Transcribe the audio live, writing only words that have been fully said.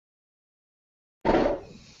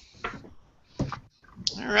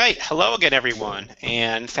All right, hello again, everyone,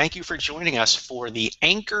 and thank you for joining us for the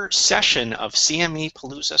anchor session of CME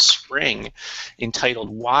Palooza Spring, entitled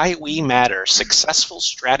Why We Matter, Successful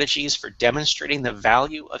Strategies for Demonstrating the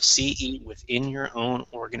Value of CE Within Your Own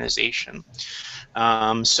Organization.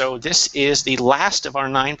 So this is the last of our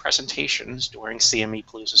 9 presentations during CME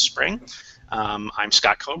Palooza Spring. I'm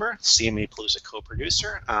Scott Kober, CME Palooza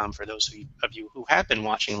co-producer. For those of you who have been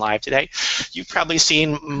watching live today, you've probably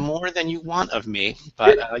seen more than you want of me,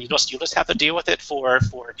 but you'll just have to deal with it for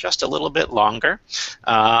just a little bit longer.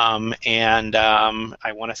 I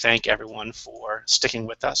want to thank everyone for sticking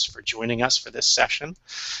with us, for joining us for this session.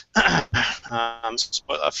 So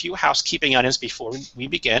a few housekeeping items before we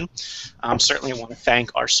begin. Certainly I want to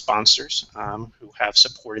thank our sponsors who have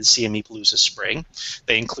supported CME Palooza Spring.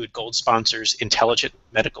 They include gold sponsors Intelligent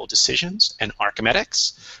Medical Decisions and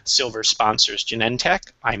Archimedix, silver sponsors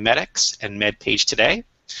Genentech, iMedix, and MedPage Today,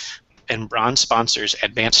 and bronze sponsors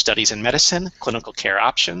Advanced Studies in Medicine, Clinical Care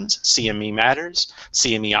Options, CME Matters,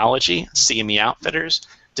 CMEology, CME Outfitters,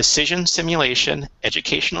 Decision Simulation,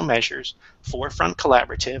 Educational Measures, Forefront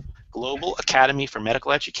Collaborative, Global Academy for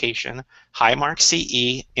Medical Education, Highmark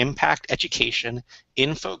CE, Impact Education,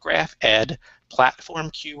 Infograph Ed, Platform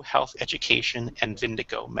Q Health Education, and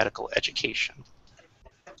Vindigo Medical Education.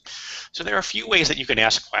 So there are a few ways that you can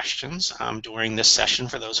ask questions during this session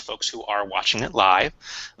for those folks who are watching it live.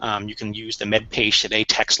 You can use the MedPage Today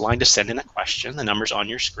text line to send in a question. The number's on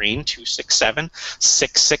your screen,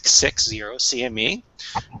 267-6660-CME.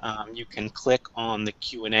 You can click on the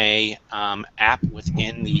Q&A app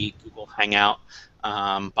within the Google Hangout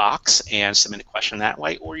box and submit a question that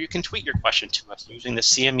way, or you can tweet your question to us using the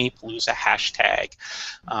CME Palooza hashtag.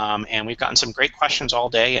 And we've gotten some great questions all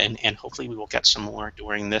day, and hopefully we will get some more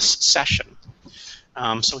during this session.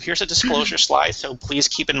 So here's a disclosure slide, so please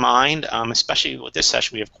keep in mind, especially with this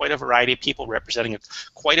session, we have quite a variety of people representing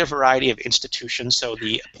quite a variety of institutions, so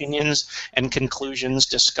the opinions and conclusions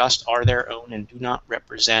discussed are their own and do not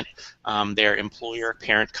represent their employer,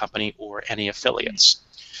 parent company, or any affiliates.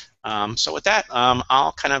 So with that,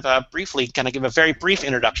 I'll kind of briefly give a very brief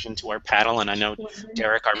introduction to our panel, and I know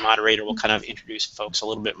Derek, our moderator, will kind of introduce folks a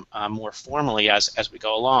little bit more formally as we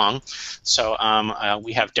go along. So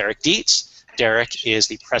we have Derek Dietz. Derek is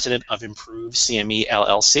the president of Improve CME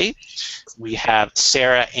LLC. We have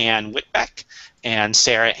Sarah Ann Whitbeck, and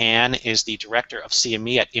Sarah Ann is the director of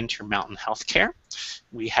CME at Intermountain Healthcare.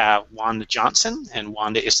 We have Wanda Johnson, and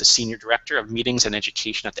Wanda is the Senior Director of Meetings and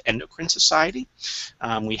Education at the Endocrine Society.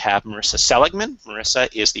 We have Marissa Seligman. Marissa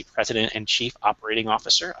is the President and Chief Operating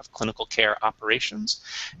Officer of Clinical Care Operations.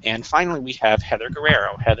 And finally, we have Heather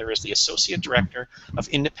Guerrero. Heather is the Associate Director of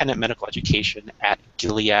Independent Medical Education at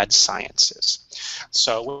Gilead Sciences.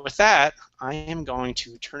 So with that, I am going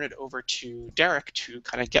to turn it over to Derek to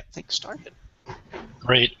kind of get things started.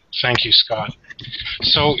 Great. Thank you, Scott.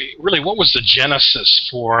 So really, what was the genesis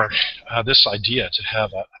for this idea to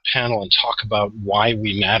have a panel and talk about why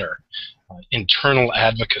we matter, internal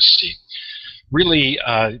advocacy? Really,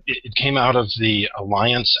 it came out of the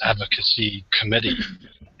Alliance Advocacy Committee.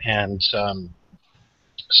 And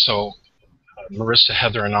so Marissa,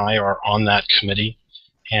 Heather, and I are on that committee.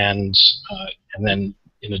 And then,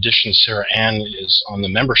 in addition, Sarah Ann is on the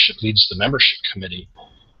membership, leads the membership committee.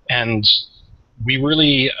 And we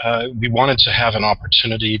really we wanted to have an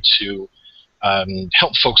opportunity to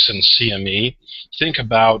help folks in CME think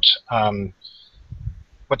about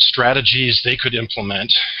what strategies they could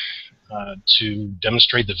implement to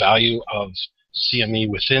demonstrate the value of CME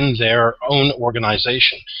within their own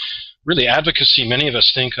organization. Really, advocacy, many of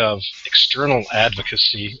us think of external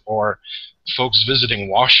advocacy or folks visiting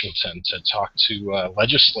Washington to talk to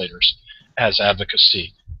legislators as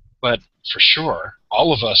advocacy. But for sure,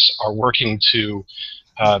 all of us are working to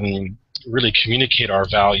really communicate our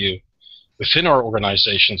value within our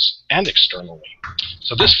organizations and externally.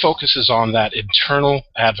 So this focuses on that internal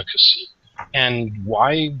advocacy. And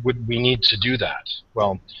why would we need to do that?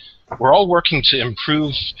 Well, we're all working to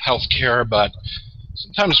improve healthcare, but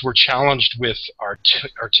sometimes we're challenged with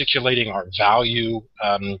articulating our value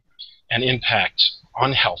and impact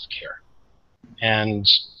on healthcare. And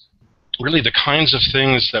really, the kinds of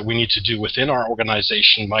things that we need to do within our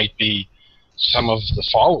organization might be some of the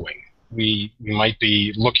following. We might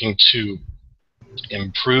be looking to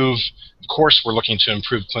improve, of course, we're looking to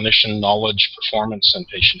improve clinician knowledge, performance, and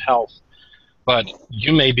patient health. But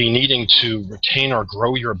you may be needing to retain or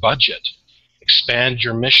grow your budget, expand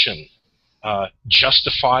your mission,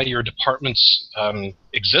 justify your department's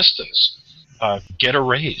existence, get a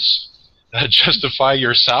raise, justify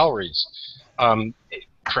your salaries.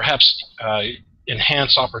 Perhaps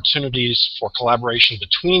enhance opportunities for collaboration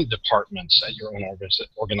between departments at your own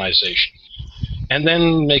organization, and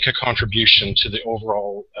then make a contribution to the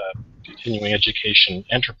overall continuing education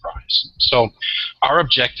enterprise. So our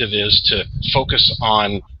objective is to focus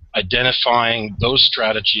on identifying those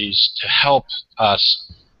strategies to help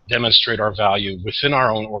us demonstrate our value within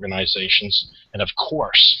our own organizations, and of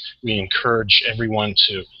course we encourage everyone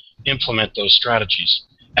to implement those strategies,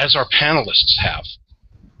 as our panelists have.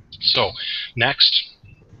 So next.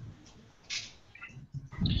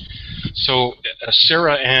 So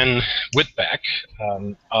Sarah Ann Whitbeck,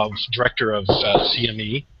 Director of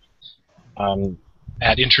CME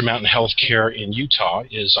at Intermountain Healthcare in Utah,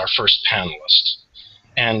 is our first panelist.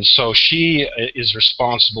 And so she is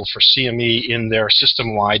responsible for CME in their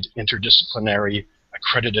system-wide interdisciplinary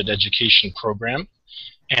accredited education program.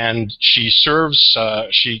 And she serves,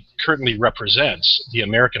 she currently represents the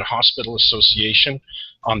American Hospital Association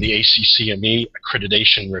on the ACCME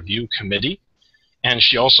Accreditation Review Committee. And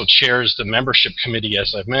she also chairs the membership committee,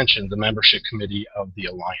 as I've mentioned, the membership committee of the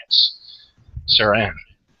Alliance. Sarah Ann.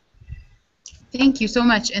 Thank you so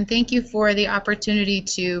much, and thank you for the opportunity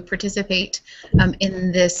to participate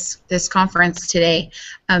in this conference today.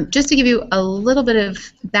 Just to give you a little bit of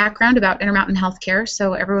background about Intermountain Healthcare,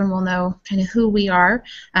 so everyone will know kind of who we are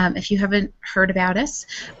if you haven't heard about us.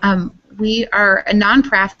 We are a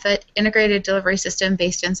nonprofit integrated delivery system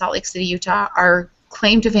based in Salt Lake City, Utah. Our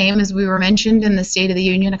claim to fame, as we were mentioned in the State of the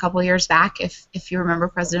Union a couple of years back, if you remember,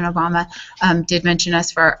 President Obama did mention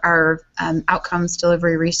us for our outcomes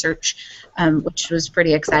delivery research, which was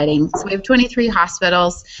pretty exciting. So we have 23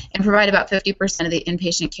 hospitals and provide about 50% of the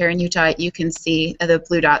inpatient care in Utah. You can see the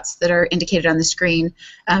blue dots that are indicated on the screen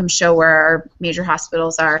show where our major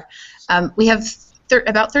hospitals are. We have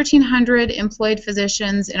about 1,300 employed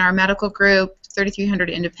physicians in our medical group, 3,300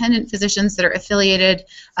 independent physicians that are affiliated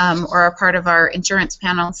or are part of our insurance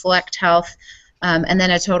panel, Select Health, and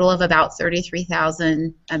then a total of about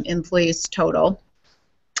 33,000 employees total.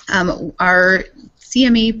 Our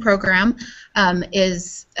CME program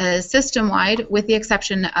is system-wide, with the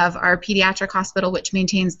exception of our pediatric hospital, which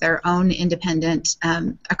maintains their own independent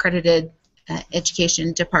accredited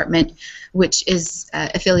education department, which is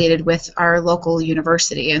affiliated with our local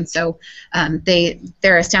university, and so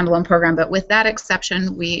they're a standalone program. But with that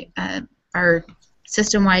exception, we are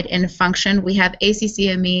system-wide in function. We have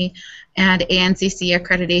ACCME and ANCC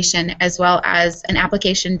accreditation, as well as an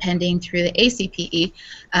application pending through the ACPE,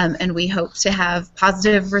 and we hope to have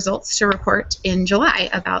positive results to report in July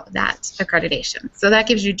about that accreditation. So that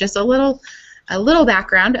gives you just a little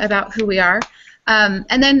background about who we are.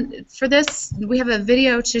 And then for this, we have a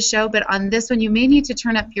video to show, but on this one, you may need to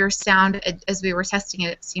turn up your sound. As we were testing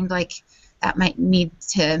it, it seemed like that might need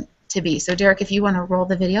to be. So Derek, if you want to roll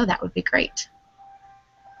the video, that would be great.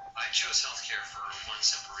 I chose healthcare for one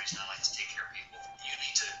simple reason. I like to take care of people. You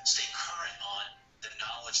need to stay current on the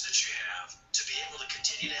knowledge that you have to be able to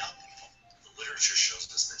continue to help people. The literature shows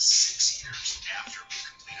us that 6 years after we've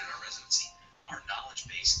completed our residency, our knowledge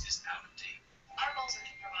base is out of date. Our goals are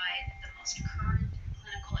to provide the most current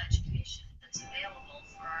clinical education that's available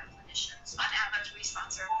for our clinicians. On average, we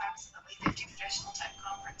sponsor approximately 50 traditional type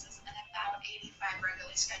conferences and about 85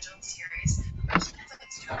 regularly scheduled series, which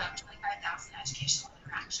translates to about 25,000 educational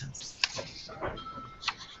interactions.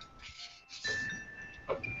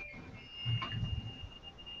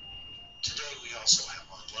 Today, we also have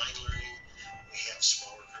online learning. We have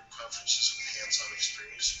smaller group conferences with hands-on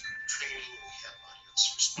experience, training. We have audience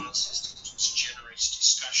response systems, which generates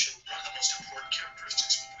discussion. One of the most important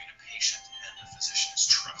characteristics between a patient and a physician is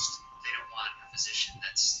trust. They don't want a physician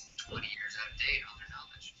that's 20 years out of date on their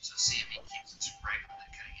knowledge. So CME keeps us right on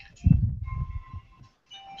that cutting edge.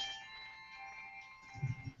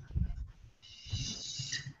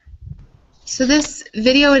 So this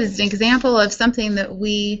video is an example of something that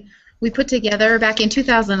we put together back in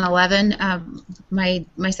 2011,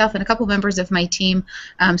 myself and a couple members of my team,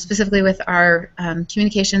 specifically with our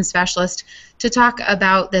communications specialist, to talk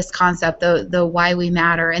about this concept, the why we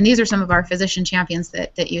matter. And these are some of our physician champions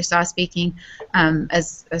that you saw speaking,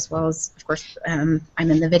 as well as, of course, I'm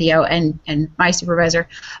in the video, and my supervisor,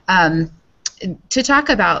 to talk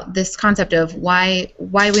about this concept of why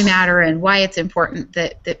we matter and why it's important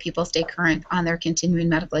that people stay current on their continuing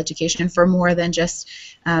medical education for more than just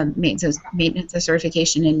maintenance of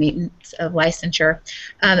certification and maintenance of licensure.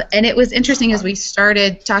 And it was interesting as we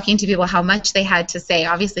started talking to people how much they had to say.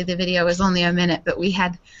 Obviously the video was only a minute, but we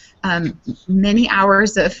had many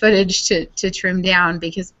hours of footage to trim down,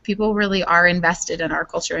 because people really are invested in our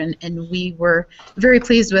culture, and we were very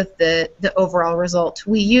pleased with the overall result.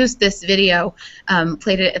 We used this video,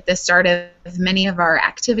 played it at the start of many of our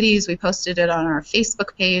activities. We posted it on our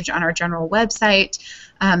Facebook page, on our general website,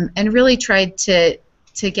 and really tried to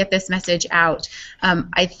get this message out.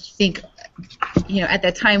 I think, at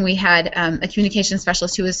that time we had a communication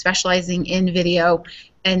specialist who was specializing in video,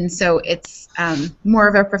 and so it's more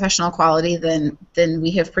of a professional quality than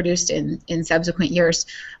we have produced in subsequent years.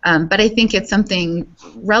 But I think it's something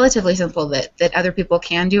relatively simple that other people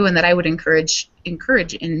can do, and that I would encourage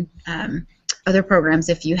in other programs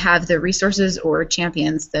if you have the resources or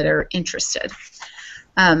champions that are interested.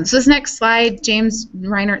 So this next slide, James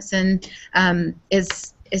Reinertsen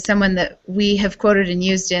is someone that we have quoted and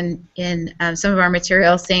used in some of our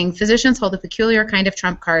materials, saying, physicians hold a peculiar kind of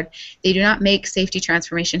trump card. They do not make safety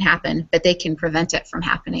transformation happen, but they can prevent it from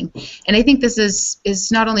happening. And I think this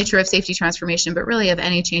is not only true of safety transformation, but really of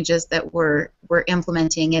any changes that we're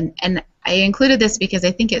implementing. And I included this because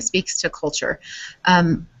I think it speaks to culture.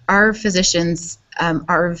 Our physicians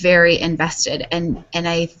are very invested, and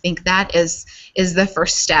I think that is the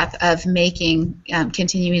first step of making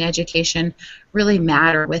continuing education really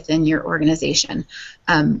matter within your organization.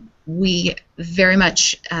 We very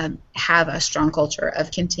much have a strong culture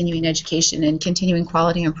of continuing education and continuing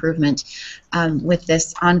quality improvement with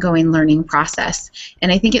this ongoing learning process,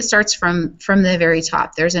 and I think it starts from the very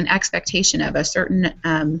top. There's an expectation of a certain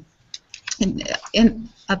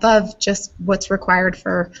above just what's required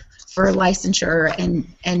for licensure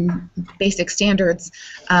and basic standards.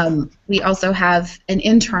 We also have an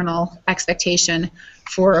internal expectation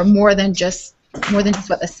for more than just what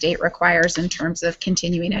the state requires in terms of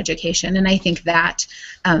continuing education, and I think that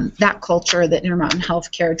that culture that Intermountain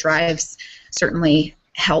Healthcare drives certainly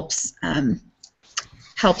helps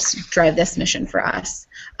drive this mission for us.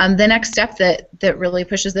 The next step that really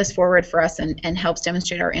pushes this forward for us and helps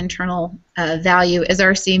demonstrate our internal value is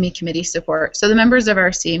our CME committee support. So the members of our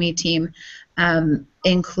CME team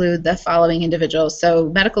include the following individuals. So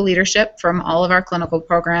medical leadership from all of our clinical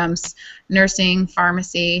programs, nursing,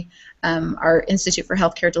 pharmacy, our Institute for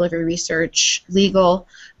Healthcare Delivery Research, legal,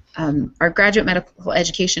 our graduate medical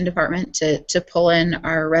education department to pull in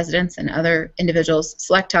our residents and other individuals,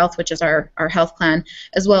 Select Health, which is our health plan,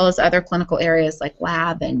 as well as other clinical areas like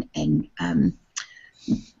lab and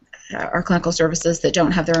our clinical services that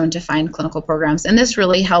don't have their own defined clinical programs. And this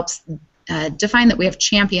really helps define that we have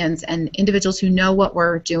champions and individuals who know what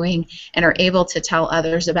we're doing and are able to tell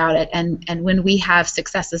others about it. And when we have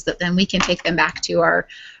successes, that then we can take them back to our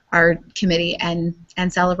committee and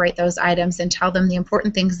celebrate those items and tell them the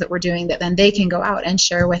important things that we're doing, that then they can go out and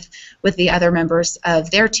share with the other members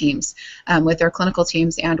of their teams, with their clinical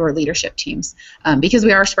teams and or leadership teams. Because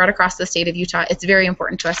we are spread across the state of Utah, it's very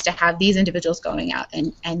important to us to have these individuals going out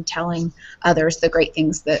and telling others the great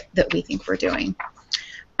things that we think we're doing.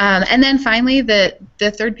 And then finally, the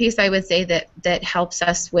third piece I would say that helps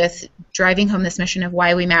us with driving home this mission of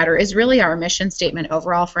why we matter is really our mission statement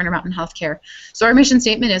overall for Intermountain Healthcare. So our mission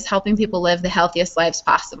statement is helping people live the healthiest lives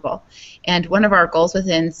possible. And one of our goals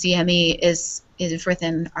within CME is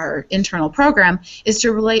within our internal program is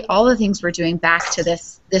to relate all the things we're doing back to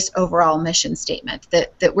this overall mission statement,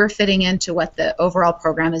 that we're fitting into what the overall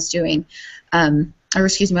program is doing. Or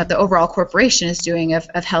excuse me, what the overall corporation is doing of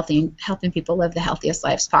helping people live the healthiest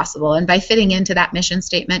lives possible. And by fitting into that mission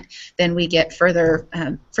statement, then we get further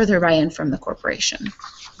buy-in from the corporation.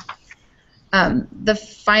 The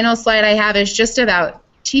final slide I have is just about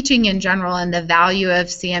teaching in general and the value of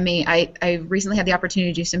CME. I recently had the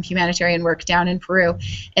opportunity to do some humanitarian work down in Peru,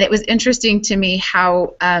 and it was interesting to me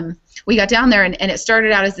how we got down there, and it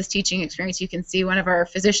started out as this teaching experience. You can see one of our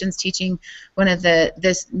physicians teaching one of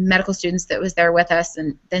this medical students that was there with us,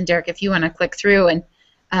 and then Derek, if you want to click through, and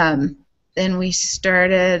then we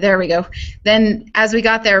started, there we go. Then as we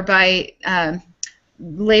got there by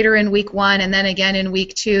later in week 1 and then again in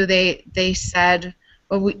week 2, they said,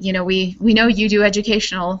 well, we know you do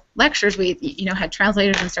educational lectures. We had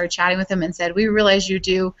translators and started chatting with them and said, we realize you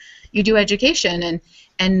do education,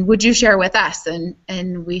 and would you share with us?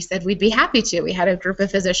 And we said we'd be happy to. We had a group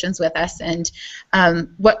of physicians with us, and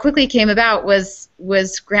what quickly came about was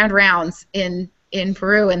grand rounds in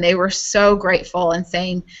Peru, and they were so grateful and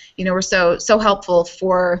saying, we're so helpful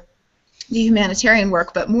for the humanitarian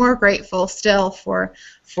work, but more grateful still for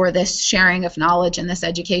this sharing of knowledge and this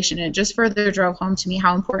education. And it just further drove home to me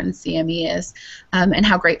how important CME is, and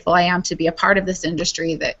how grateful I am to be a part of this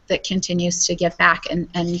industry that continues to give back and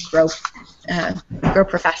grow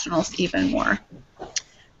professionals even more.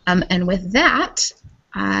 And with that,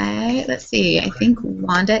 let's see, I think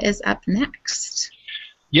Wanda is up next.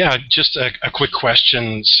 Yeah, just a quick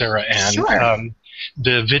question, Sarah Ann. Sure.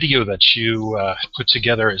 The video that you put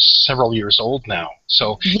together is several years old now.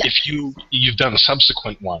 So Yes. if you've done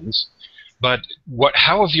subsequent ones, but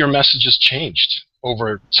how have your messages changed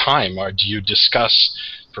over time? Or do you discuss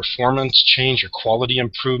performance change or quality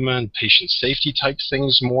improvement, patient safety type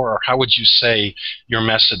things more, or how would you say your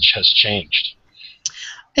message has changed?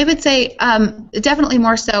 I would say definitely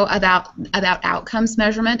more so about outcomes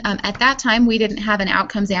measurement. At that time, we didn't have an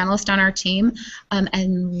outcomes analyst on our team,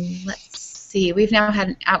 and let's see, we've now had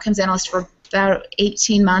an outcomes analyst for about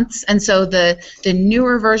 18 months, and so the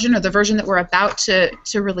newer version, or the version that we're about to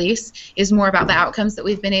release, is more about the outcomes that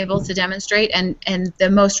we've been able to demonstrate, and the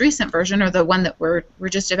most recent version, or the one that we're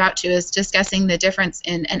just about to, is discussing the difference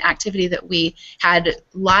in an activity that we had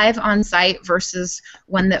live on site versus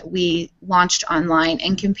one that we launched online,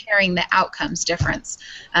 and comparing the outcomes difference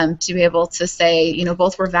to be able to say, you know,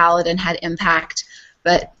 both were valid and had impact,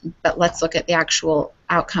 but let's look at the actual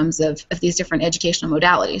outcomes of these different educational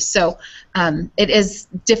modalities. So it is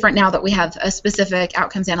different now that we have a specific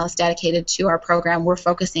outcomes analyst dedicated to our program. We're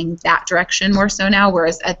focusing that direction more so now,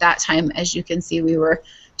 whereas at that time, as you can see, we were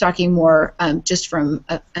talking more just from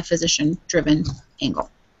a physician-driven angle.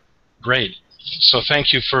 Great. So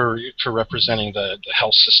thank you for representing the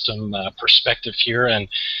health system perspective here, and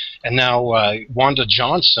now Wanda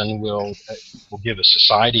Johnson will give a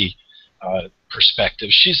society perspective.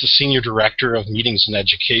 She's the Senior Director of Meetings and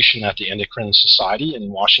Education at the Endocrine Society in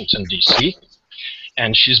Washington, D.C.,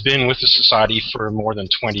 and she's been with the Society for more than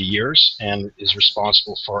 20 years and is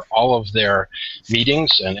responsible for all of their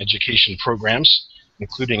meetings and education programs,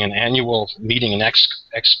 including an annual meeting and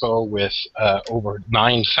expo with over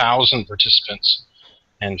 9,000 participants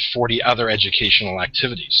and 40 other educational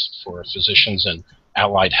activities for physicians and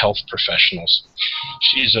allied health professionals.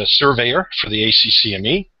 She's a surveyor for the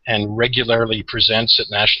ACCME and regularly presents at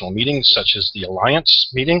national meetings such as the Alliance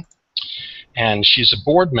meeting, and she's a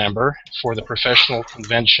board member for the Professional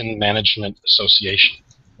Convention Management Association.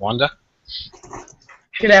 Wanda?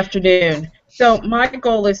 Good afternoon. So my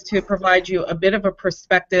goal is to provide you a bit of a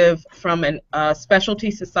perspective from a specialty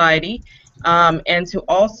society, and to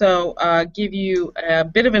also give you a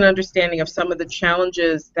bit of an understanding of some of the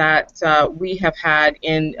challenges that we have had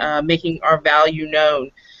in making our value known.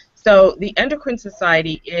 So the Endocrine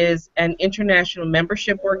Society is an international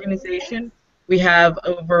membership organization. We have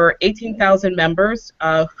over 18,000 members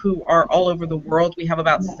who are all over the world. We have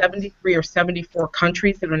about 73 or 74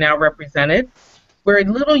 countries that are now represented. We're a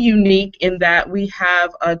little unique in that we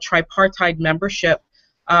have a tripartite membership,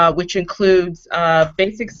 which includes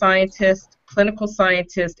basic scientists, clinical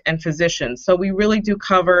scientists, and physicians. So we really do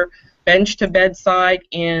cover bench to bedside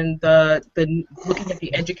in the looking at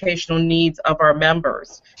the educational needs of our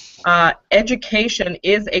members. Education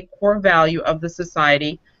is a core value of the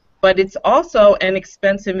society, but it's also an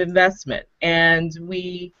expensive investment. And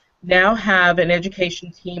we now have an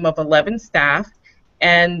education team of 11 staff,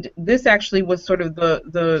 and this actually was sort of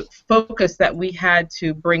the focus that we had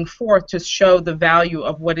to bring forth to show the value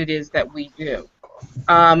of what it is that we do.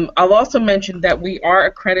 I'll also mention that we are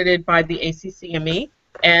accredited by the ACCME,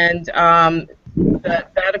 and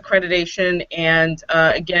that accreditation and,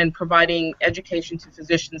 again, providing education to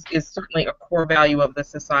physicians is certainly a core value of the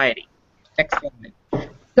society. Next slide.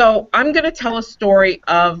 So I'm going to tell a story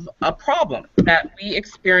of a problem that we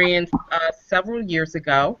experienced several years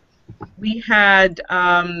ago. We had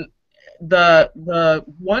the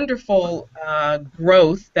wonderful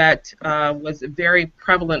growth that was very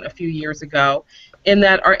prevalent a few years ago, in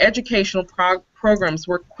that our educational programs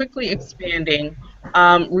were quickly expanding,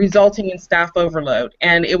 resulting in staff overload.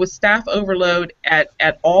 And it was staff overload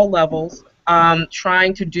at all levels,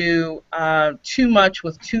 trying to do too much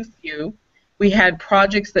with too few. We had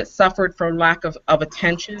projects that suffered from lack of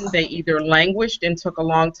attention. They either languished and took a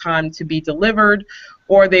long time to be delivered,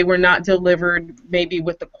 or they were not delivered maybe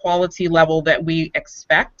with the quality level that we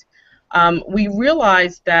expect. We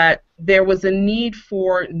realized that there was a need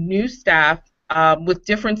for new staff with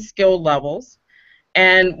different skill levels,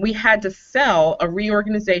 and we had to sell a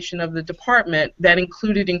reorganization of the department that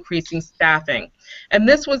included increasing staffing. And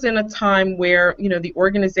this was in a time where, you know, the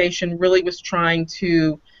organization really was trying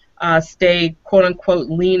to stay quote-unquote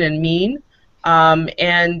lean and mean,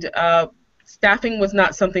 and staffing was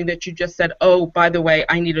not something that you just said, oh, by the way,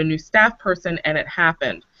 I need a new staff person, and it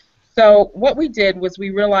happened. So what we did was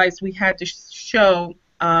we realized we had to show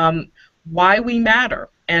why we matter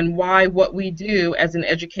and why what we do as an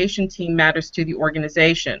education team matters to the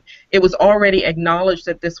organization. It was already acknowledged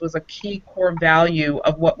that this was a key core value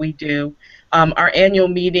of what we do. Our annual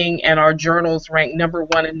meeting and our journals rank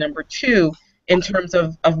 #1 and #2 in terms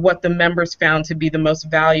of what the members found to be the most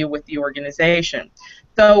value with the organization.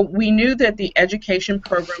 So we knew that the education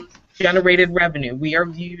programs generated revenue. We are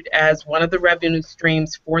viewed as one of the revenue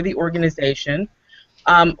streams for the organization.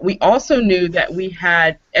 We also knew that we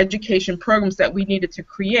had education programs that we needed to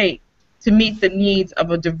create to meet the needs of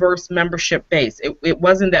a diverse membership base. It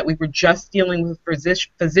wasn't that we were just dealing with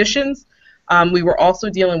physicians. We were also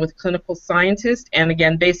dealing with clinical scientists and,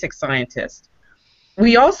 again, basic scientists.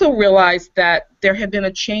 We also realized that there had been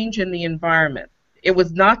a change in the environment. It was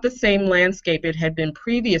not the same landscape it had been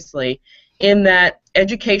previously, in that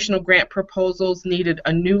educational grant proposals needed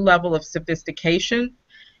a new level of sophistication.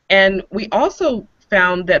 And we also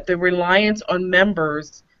found that the reliance on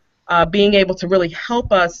members being able to really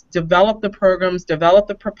help us develop the programs, develop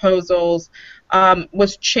the proposals,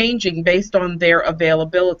 was changing based on their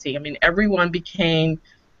availability. I mean, everyone became,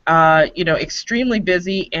 extremely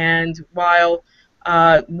busy, and while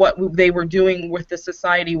what they were doing with the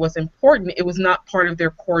society was important, it was not part of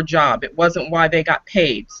their core job. It wasn't why they got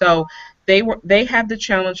paid. So they had the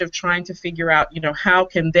challenge of trying to figure out, how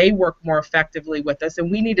can they work more effectively with us, and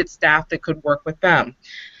we needed staff that could work with them.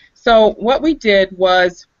 So what we did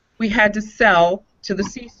was we had to sell to the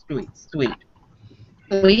C-suite.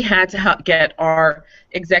 We had to get our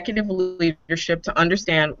executive leadership to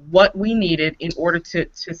understand what we needed in order to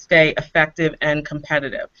stay effective and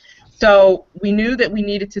competitive. So we knew that we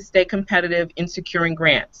needed to stay competitive in securing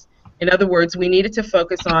grants. In other words, we needed to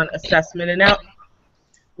focus on assessment and outcome.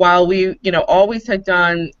 While we, always had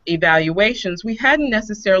done evaluations, we hadn't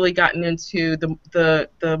necessarily gotten into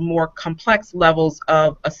the more complex levels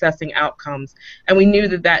of assessing outcomes, and we knew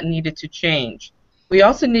that that needed to change. We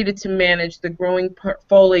also needed to manage the growing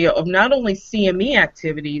portfolio of not only CME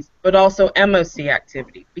activities, but also MOC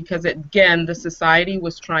activities, because again, the society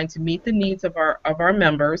was trying to meet the needs of our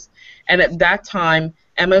members, and at that time,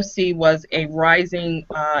 MOC was a rising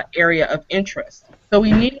area of interest. So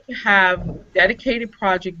we needed to have dedicated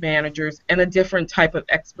project managers and a different type of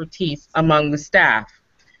expertise among the staff.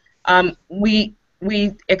 We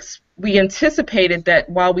anticipated that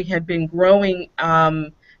while we had been growing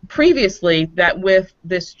previously, that with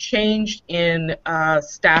this change in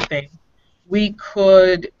staffing, we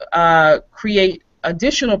could create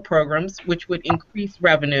additional programs which would increase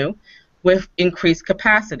revenue with increased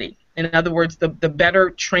capacity. In other words, the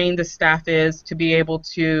better trained the staff is to be able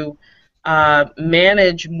to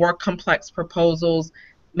manage more complex proposals,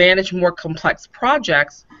 manage more complex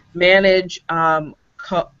projects, manage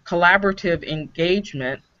collaborative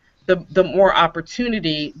engagement, the more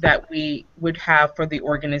opportunity that we would have for the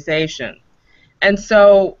organization. And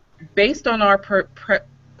so based on our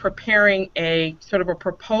preparing a sort of a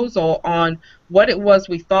proposal on what it was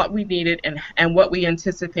we thought we needed and what we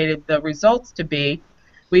anticipated the results to be,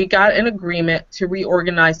 we got an agreement to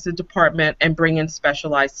reorganize the department and bring in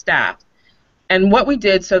specialized staff. And what we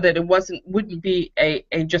did so that it wouldn't be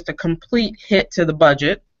just a complete hit to the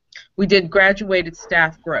budget, we did graduated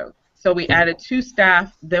staff growth. So we added 2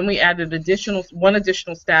 staff, then we added one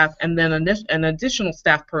additional staff, and then an additional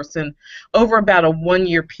staff person over about a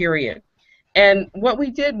 1-year period. And what we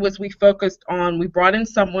did was we brought in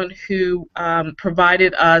someone who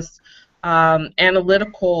provided us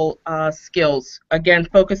analytical skills, again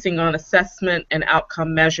focusing on assessment and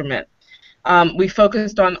outcome measurement. We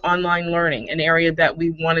focused on online learning, an area that we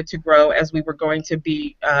wanted to grow as we were going to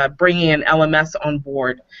be bringing an LMS on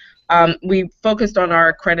board. We focused on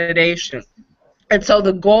our accreditation. And so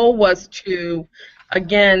the goal was to,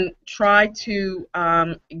 again, try to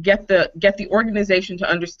get the organization to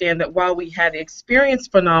understand that while we had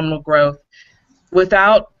experienced phenomenal growth,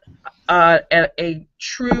 without a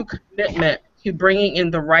true commitment to bringing in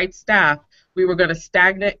the right staff, we were going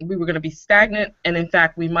to be stagnant, and in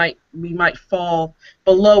fact we might fall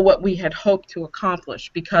below what we had hoped to accomplish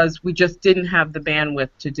because we just didn't have the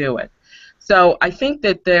bandwidth to do it. So I think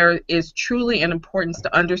that there is truly an importance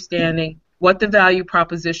to understanding what the value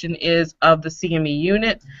proposition is of the CME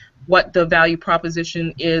unit, what the value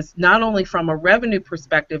proposition is not only from a revenue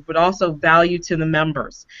perspective, but also value to the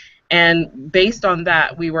members. And based on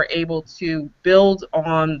that, we were able to build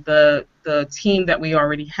on the team that we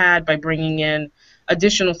already had by bringing in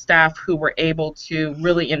additional staff who were able to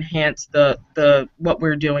really enhance what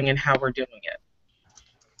we're doing and how we're doing it.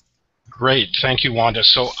 Great, thank you, Wanda.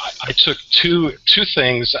 So I took two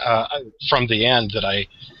things from the end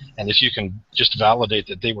and if you can just validate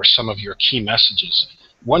that they were some of your key messages.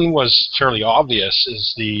 One was fairly obvious,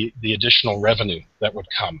 is the additional revenue that would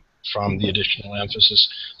come from the additional emphasis.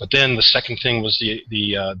 But then the second thing was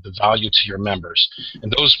the value to your members.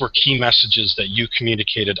 And those were key messages that you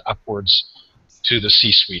communicated upwards to the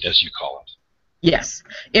C-suite, as you call it. Yes,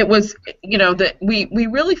 it was, you know, that we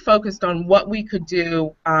really focused on what we could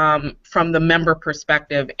do from the member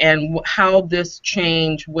perspective and how this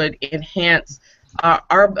change would enhance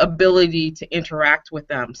our ability to interact with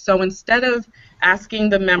them. So instead of asking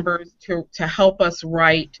the members to help us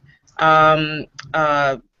write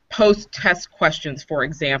post-test questions, for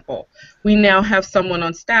example, we now have someone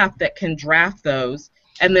on staff that can draft those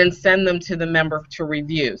and then send them to the member to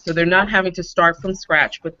review. So they're not having to start from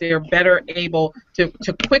scratch, but they're better able to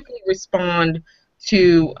quickly respond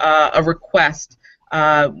to a request.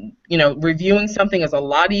 You know, reviewing something is a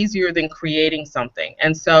lot easier than creating something.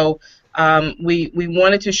 And so we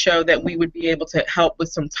wanted to show that we would be able to help with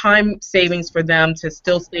some time savings for them to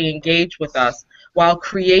still stay engaged with us while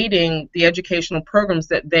creating the educational programs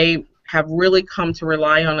that they have really come to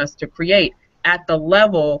rely on us to create at the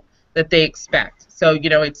level that they expect. So, you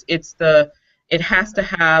know, it has to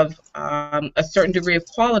have a certain degree of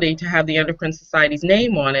quality to have the Endocrine Society's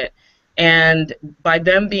name on it, and by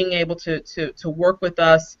them being able to work with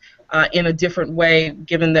us in a different way,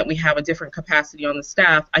 given that we have a different capacity on the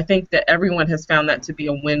staff, I think that everyone has found that to be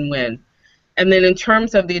a win-win. And then in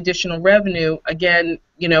terms of the additional revenue, again,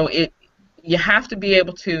 you know, you have to be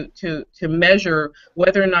able to measure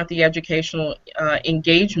whether or not the educational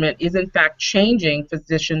engagement is in fact changing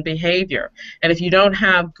physician behavior. And if you don't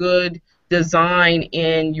have good design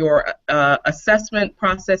in your assessment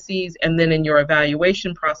processes and then in your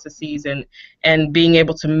evaluation processes and being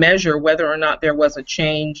able to measure whether or not there was a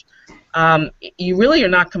change, you really are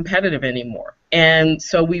not competitive anymore. And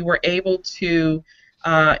so we were able to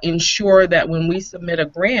ensure that when we submit a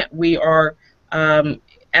grant, we are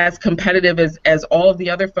as competitive as all of the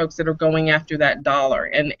other folks that are going after that dollar,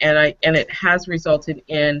 and it has resulted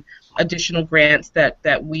in additional grants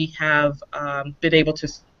that we have been able to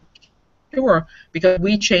secure because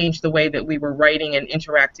we changed the way that we were writing and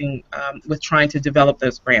interacting with trying to develop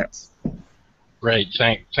those grants. Great,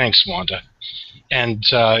 thanks, Wanda. And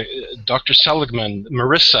Dr. Seligman,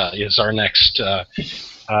 Marissa is our next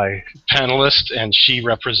panelist, and she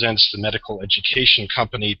represents the medical education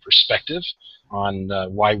company Perspective on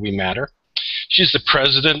why we matter. She's the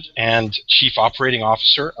president and chief operating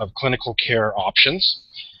officer of Clinical Care Options,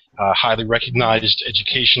 a highly recognized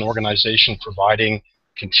education organization providing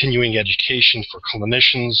continuing education for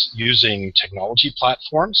clinicians using technology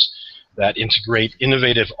platforms that integrate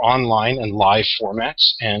innovative online and live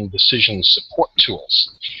formats and decision support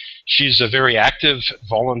tools. She's a very active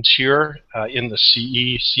volunteer in the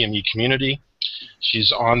CE/CME community.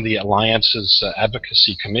 She's on the Alliance's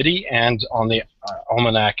Advocacy Committee and on the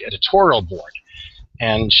Almanac editorial board.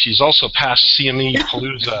 And she's also past CME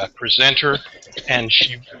Palooza presenter, and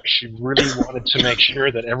she really wanted to make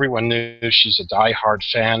sure that everyone knew she's a die-hard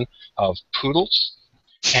fan of poodles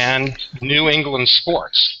and New England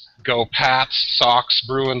sports. Go Pats, Sox,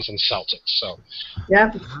 Bruins, and Celtics. So,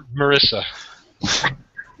 yeah. Marissa.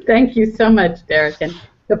 Thank you so much, Derek. And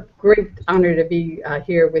it's a great honor to be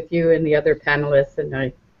here with you and the other panelists, and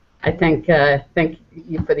I thank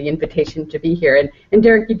you for the invitation to be here. And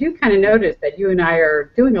Derek, you do kind of notice that you and I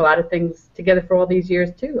are doing a lot of things together for all these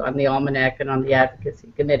years too, on the Almanac and on the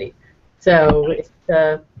Advocacy Committee. So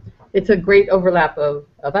it's a great overlap of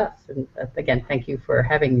us. And again, thank you for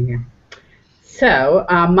having me here. So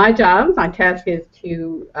my task is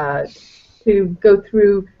to go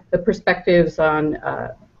through the perspectives on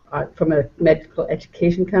from a medical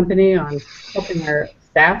education company on helping our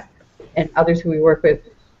staff and others who we work with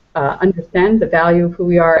understand the value of who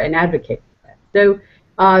we are and advocate for that. So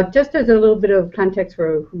just as a little bit of context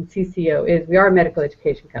for who CCO is, we are a medical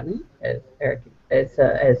education company,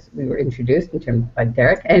 as we were introduced in terms by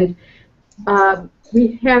Derek, and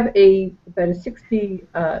we have about 60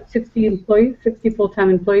 employees, 60 full-time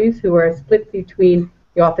employees who are split between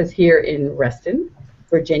the office here in Reston,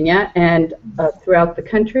 Virginia, and throughout the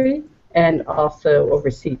country, and also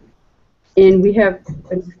overseas. And we have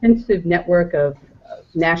an extensive network of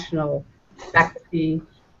national faculty,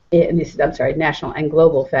 national and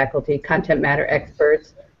global faculty, content matter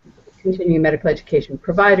experts, continuing medical education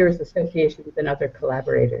providers, associations, and other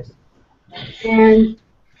collaborators. And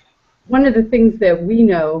one of the things that we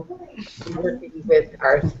know, working with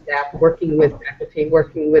our staff, working with faculty,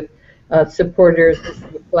 working with supporters,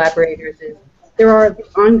 with collaborators, is there are the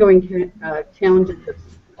ongoing challenges of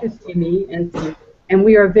CME, and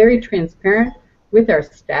we are very transparent with our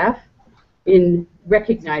staff in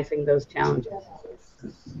recognizing those challenges.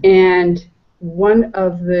 And one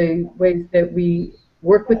of the ways that we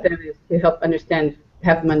work with them is to help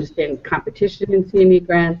have them understand competition in CME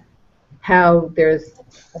grants, how there's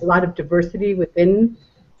a lot of diversity within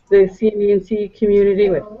the CME and CE community,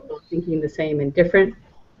 with people thinking the same and different.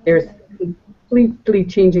 There's completely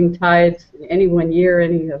changing tides in any one year,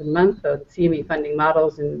 any other month of CME funding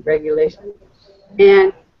models and regulations.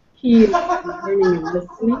 And key is learning and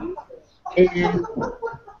listening, and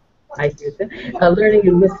I hear that, learning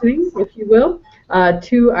and listening, if you will,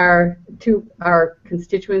 to our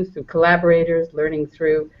constituents, through collaborators, learning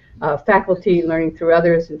through faculty, learning through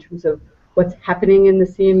others in terms of what's happening in the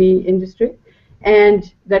CME industry,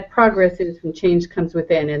 and that progress is when change comes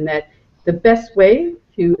within, and that the best way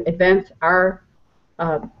to advance our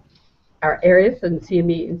areas in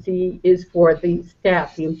CME and CE is for the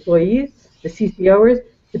staff, the employees, the CCOers,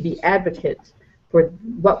 to be advocates for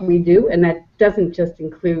what we do, and that doesn't just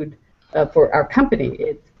include for our company.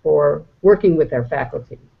 It's for working with our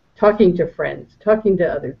faculty, talking to friends, talking to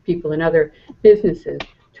other people in other businesses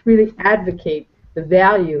to really advocate the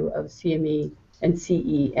value of CME and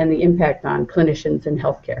CE and the impact on clinicians and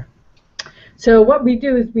healthcare. So what we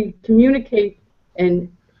do is we communicate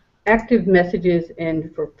and active messages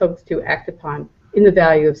and for folks to act upon in the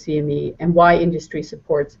value of CME and why industry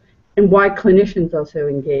supports and why clinicians also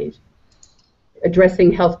engage.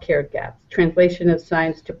 Addressing healthcare gaps, translation of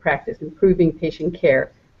science to practice, improving patient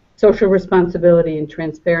care, social responsibility and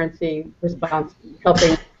transparency,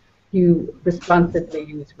 helping you responsibly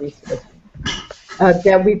use resources.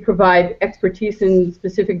 That we provide expertise in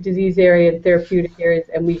specific disease area and therapeutic areas,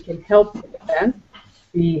 and we can help advance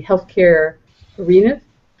the healthcare arenas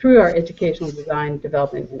through our educational design,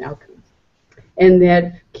 development, and outcomes. And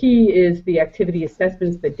that key is the activity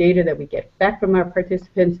assessments, the data that we get back from our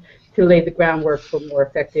participants to lay the groundwork for more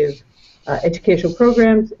effective educational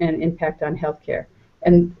programs and impact on healthcare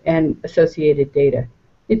and associated data.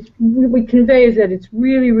 What we convey is that it's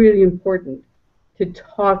really, really important to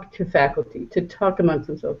talk to faculty, to talk amongst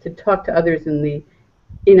themselves, to talk to others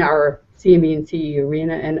in our CME and CE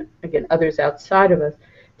arena, and again, others outside of us,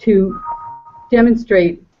 to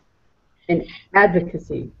demonstrate an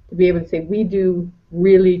advocacy, to be able to say we do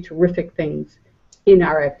really terrific things in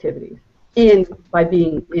our activities and by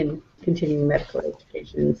being in continuing medical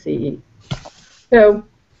education in CE. So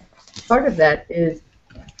part of that is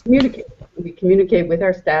communicate. We communicate with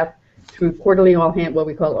our staff through quarterly what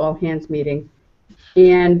we call all hands meetings,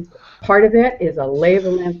 and part of that is a lay of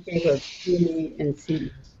the landscape of CME and CE.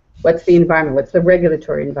 What's the environment? What's the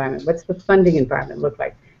regulatory environment? What's the funding environment look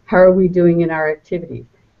like? How are we doing in our activities?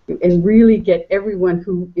 And really get everyone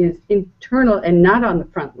who is internal and not on the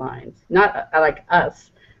front lines, not like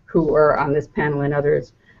us who are on this panel and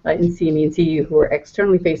others in CME and CE who are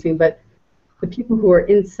externally facing, but the people who are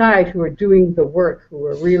inside who are doing the work, who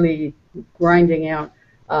are really grinding out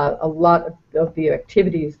a lot of the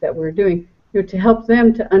activities that we're doing, to help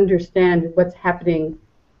them to understand what's happening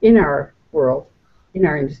in our world, in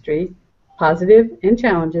our industry, positive and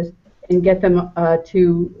challenges, and get them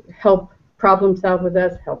to help problem solve with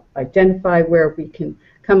us, help identify where we can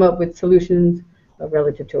come up with solutions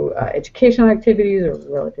relative to educational activities or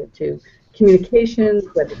relative to communications,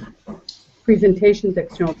 whether presentations,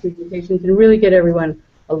 external presentations, and really get everyone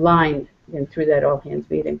aligned through that all-hands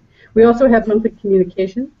meeting. We also have monthly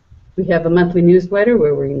communication. We have a monthly newsletter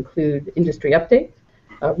where we include industry updates,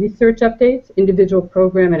 research updates, individual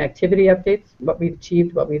program and activity updates, what we've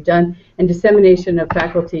achieved, what we've done, and dissemination of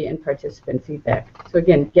faculty and participant feedback. So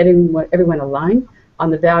again, getting everyone aligned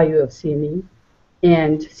on the value of CME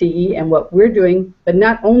and CE and what we're doing, but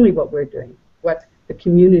not only what we're doing, what the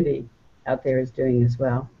community out there is doing as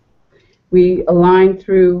well. We align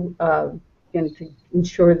through, again, to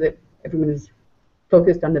ensure that everyone is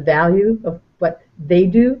focused on the value of what they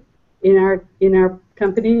do in our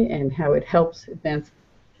company and how it helps advance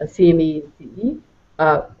CME and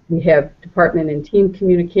CE. We have department and team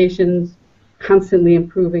communications, constantly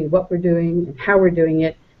improving what we're doing and how we're doing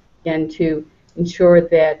it, and to ensure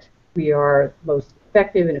that we are most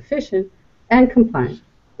effective and efficient and compliant,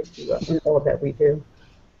 if you will, in all that we do.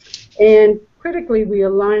 And critically, we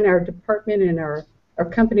align our department and our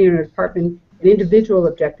company and our department and individual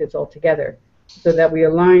objectives all together, so that we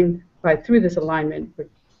align through this alignment. We're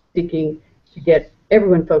seeking to get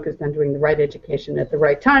everyone focused on doing the right education at the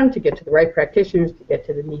right time, to get to the right practitioners, to get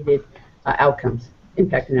to the needed outcomes,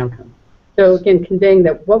 impact and outcomes. So again, conveying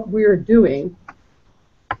that what we're doing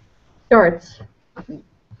starts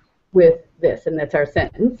with this, and that's our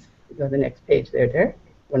sentence. Go to the next page there, Derek.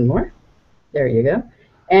 One more. There you go.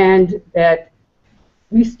 And that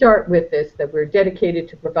we start with this, that we're dedicated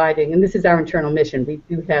to providing, and this is our internal mission. We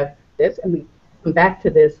do have this, and we come back to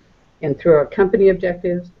this and through our company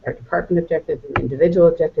objectives, our department objectives, and individual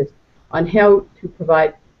objectives on how to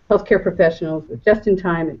provide healthcare professionals with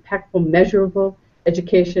just-in-time, impactful, measurable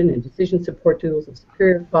education and decision support tools of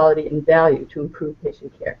superior quality and value to improve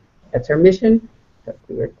patient care. That's our mission.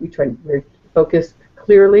 We're focused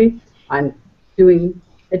clearly on doing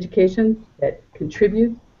education that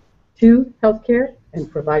contributes to healthcare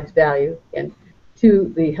and provides value and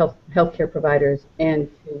to the healthcare providers and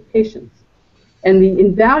to patients. And the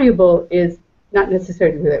invaluable is not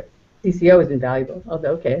necessarily that CCO is invaluable,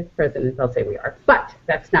 although, okay, as president, I'll say we are. But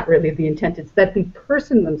that's not really the intent. It's that the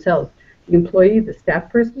person themselves, the employee, the staff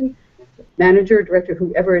person, manager, director,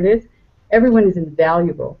 whoever it is, everyone is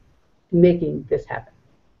invaluable to making this happen.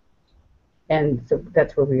 And so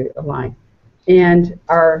that's where we align. And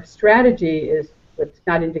our strategy is, what's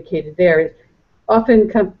not indicated there, is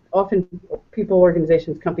often people,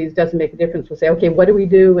 organizations, companies, doesn't make a difference. We'll say, okay, what do we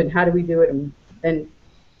do and how do we do it, and then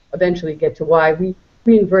eventually get to why. We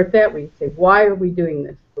invert that. We say, why are we doing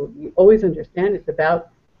this? So we always understand it's about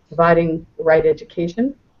providing the right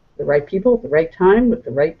education, the right people, at the right time, with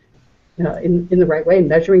the right, in the right way,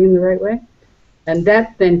 measuring in the right way. And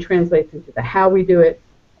that then translates into the how we do it,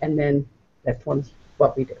 and then that forms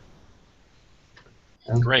what we do.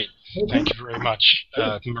 Great. Thank you very much,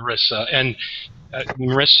 Marissa. And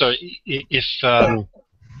Marissa, if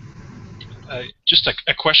just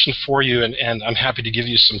a question for you, and I'm happy to give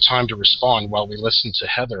you some time to respond while we listen to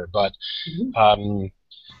Heather, but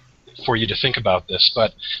for you to think about this.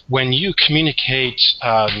 But when you communicate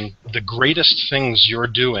the greatest things you're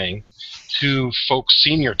doing to folks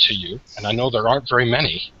senior to you, and I know there aren't very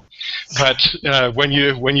many, but when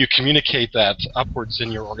you communicate that upwards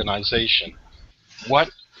in your organization,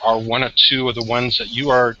 what are one or two of the ones that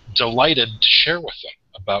you are delighted to share with them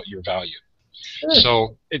about your value? Sure.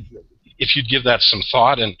 So if you'd give that some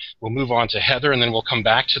thought, and we'll move on to Heather, and then we'll come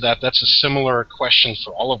back to that. That's a similar question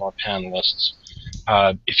for all of our panelists,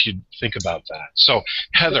 if you'd think about that. So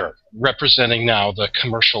Heather, representing now the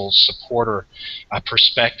commercial supporter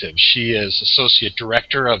perspective. She is Associate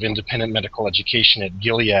Director of Independent Medical Education at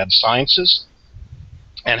Gilead Sciences,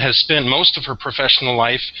 and has spent most of her professional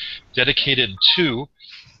life dedicated to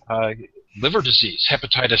liver disease,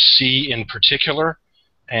 hepatitis C in particular.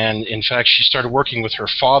 And in fact, she started working with her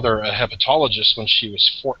father, a hepatologist, when she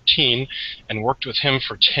was 14, and worked with him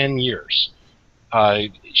for 10 years.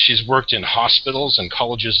 She's worked in hospitals and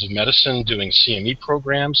colleges of medicine doing CME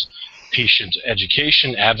programs, patient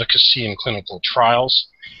education, advocacy, and clinical trials.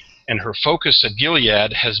 And her focus at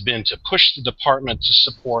Gilead has been to push the department to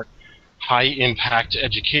support high-impact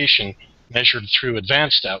education measured through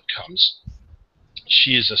advanced outcomes.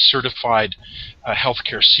 She is a certified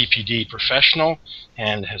healthcare CPD professional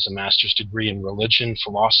and has a master's degree in religion,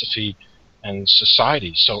 philosophy, and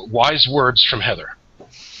society. So wise words from Heather.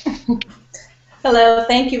 Hello,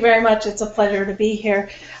 thank you very much. It's a pleasure to be here.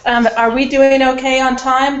 Are we doing okay on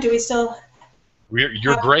time? Do we still?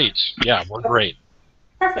 You're great. Yeah, we're great.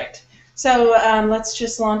 Perfect. So let's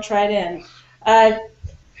just launch right in.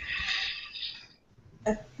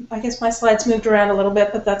 I guess my slides moved around a little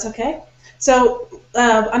bit, but that's okay. So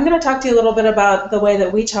I'm going to talk to you a little bit about the way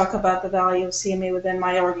that we talk about the value of CME within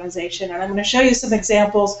my organization, and I'm going to show you some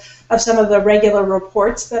examples of some of the regular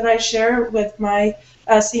reports that I share with my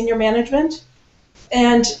senior management.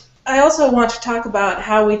 And I also want to talk about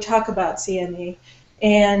how we talk about CME.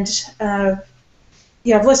 And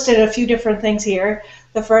I've listed a few different things here.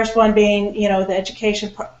 The first one being, the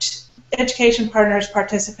education partners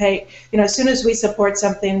participate. As soon as we support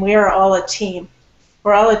something, we are all a team.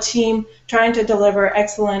 We're all a team trying to deliver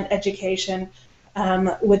excellent education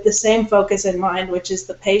with the same focus in mind, which is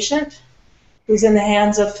the patient, who's in the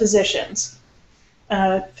hands of physicians.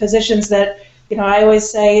 Physicians that, I always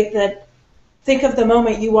say that, think of the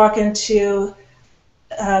moment you walk into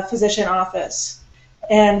a physician office,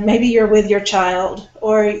 and maybe you're with your child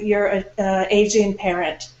or you're an aging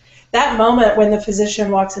parent. That moment when the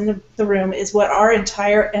physician walks into the room is what our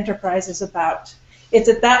entire enterprise is about. It's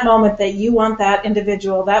at that moment that you want that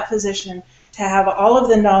individual, that physician, to have all of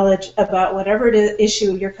the knowledge about whatever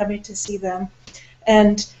issue you're coming to see them.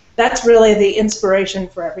 And that's really the inspiration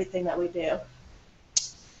for everything that we do.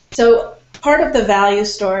 So part of the value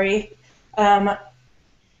story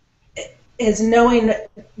is knowing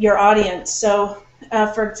your audience. So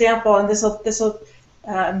for example, and this will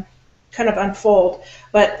kind of unfold,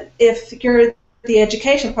 but if you're the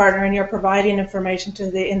education partner and you're providing information to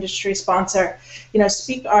the industry sponsor,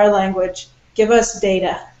 speak our language, give us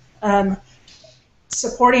data,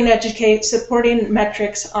 supporting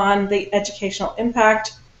metrics on the educational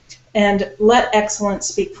impact, and let excellence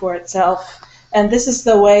speak for itself. And this is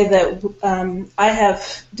the way that I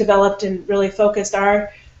have developed and really focused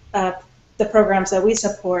the programs that we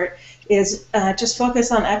support, is just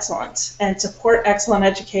focus on excellence and support excellent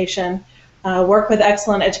education, work with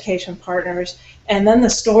excellent education partners, and then the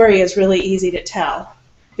story is really easy to tell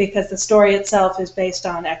because the story itself is based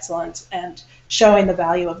on excellence and showing the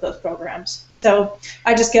value of those programs. So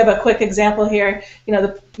I just give a quick example here. You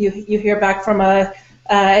know, you hear back from a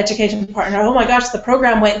education partner, oh my gosh, the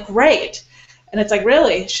program went great. And it's like,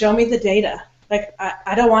 really? Show me the data. Like,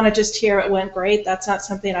 I don't want to just hear it went great. That's not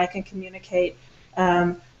something I can communicate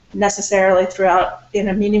necessarily in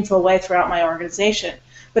a meaningful way throughout my organization.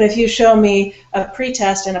 But if you show me a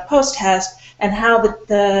pre-test and a post-test and how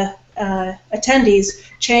the attendees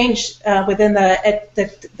change within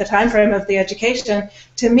the time frame of the education,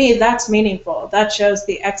 to me, that's meaningful. That shows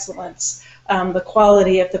the excellence, the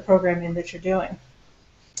quality of the programming that you're doing.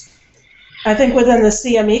 I think within the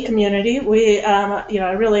CME community,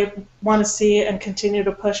 I really want to see and continue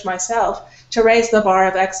to push myself to raise the bar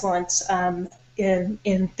of excellence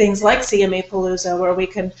in things like CME Palooza, where we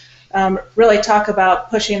can really talk about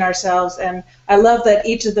pushing ourselves. And I love that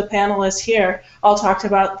each of the panelists here all talked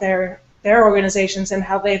about their organizations and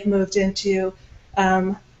how they've moved into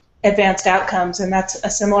advanced outcomes, and that's a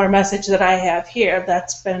similar message that I have here.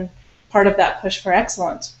 That's been part of that push for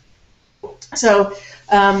excellence. So.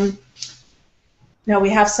 We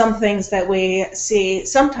have some things that we see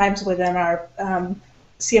sometimes within our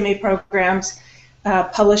CME programs,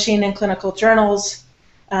 publishing in clinical journals.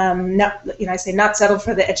 I say not settled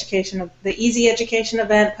for the easy education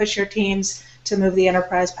event. Push your teams to move the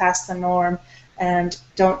enterprise past the norm, and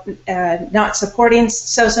not supporting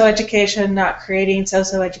socio-education, not creating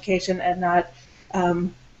socio-education, and not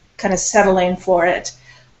kind of settling for it.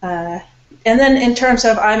 And then in terms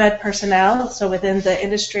of IMED personnel, so within the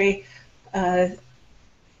industry.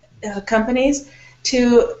 Companies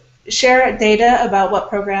to share data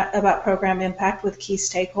about program impact with key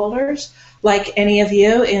stakeholders. Like any of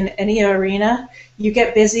you in any arena, you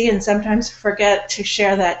get busy and sometimes forget to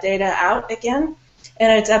share that data out again.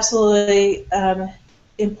 And it's absolutely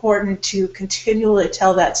important to continually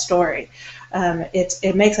tell that story.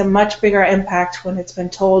 It makes a much bigger impact when it's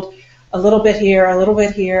been told a little bit here, a little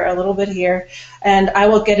bit here, a little bit here. And I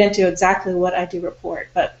will get into exactly what I do report.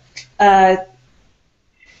 But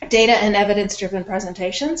data and evidence-driven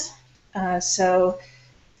presentations, so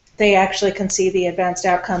they actually can see the advanced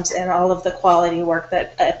outcomes and all of the quality work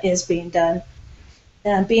that is being done.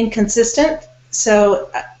 And being consistent, so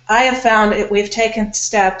I have found we've taken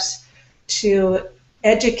steps to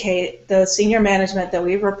educate the senior management that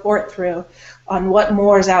we report through on what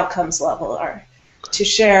Moore's outcomes level are, to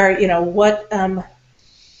share, what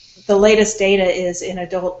the latest data is in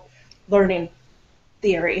adult learning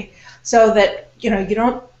theory, so that you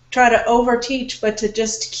don't try to overteach, but to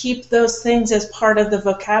just keep those things as part of the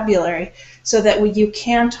vocabulary, so that you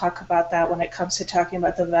can talk about that when it comes to talking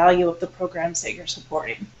about the value of the programs that you're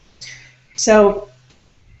supporting. So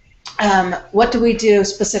what do we do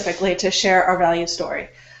specifically to share our value story?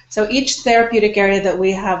 So each therapeutic area that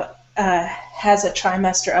we have has a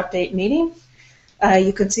trimester update meeting.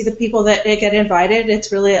 You can see the people that get invited.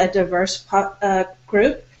 It's really a diverse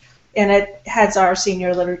group, and it has our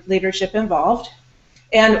senior leadership involved.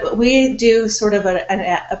 And we do sort of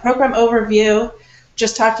a program overview,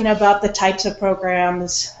 just talking about the types of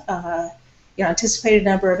programs, anticipated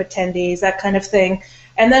number of attendees, that kind of thing,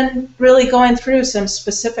 and then really going through some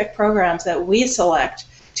specific programs that we select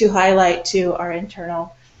to highlight to our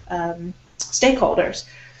internal stakeholders.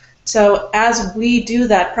 So as we do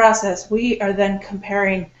that process, we are then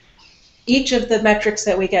comparing each of the metrics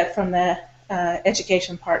that we get from the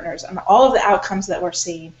education partners and all of the outcomes that we're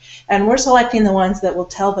seeing, and we're selecting the ones that will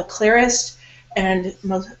tell the clearest and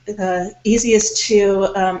the easiest to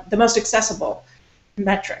the most accessible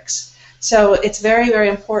metrics. So it's very, very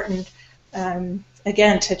important,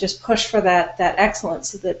 again, to just push for that excellence,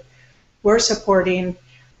 so that we're supporting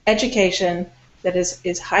education that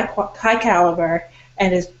is high caliber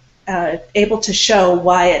and is able to show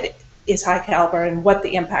why it is high caliber and what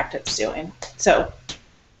the impact it's doing. So.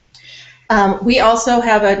 We also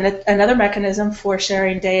have another mechanism for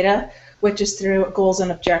sharing data, which is through goals and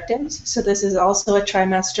objectives. So this is also a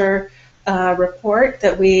trimester report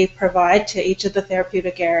that we provide to each of the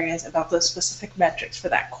therapeutic areas about those specific metrics for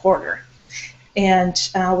that quarter. And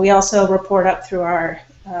we also report up through our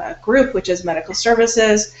group, which is medical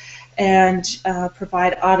services, and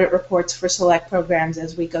provide audit reports for select programs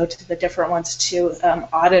as we go to the different ones to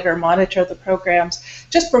audit or monitor the programs,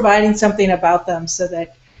 just providing something about them so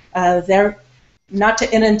that they're not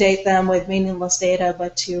to inundate them with meaningless data,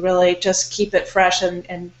 but to really just keep it fresh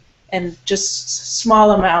and and just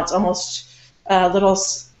small amounts, almost little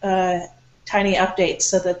tiny updates,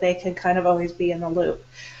 so that they can kind of always be in the loop.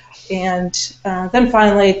 And then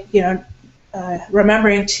finally,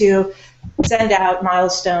 remembering to send out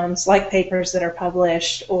milestones like papers that are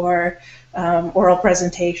published or oral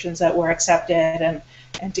presentations that were accepted,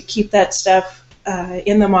 and to keep that stuff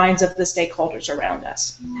in the minds of the stakeholders around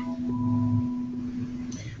us.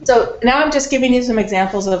 So now I'm just giving you some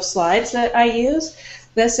examples of slides that I use.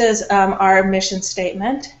 This is our mission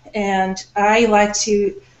statement, and I like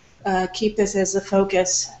to keep this as the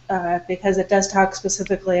focus because it does talk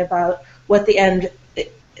specifically about what the end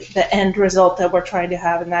result that we're trying to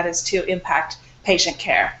have, and that is to impact patient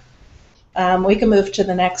care. We can move to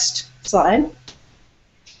the next slide.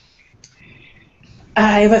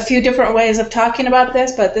 I have a few different ways of talking about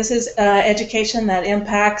this, but this is education that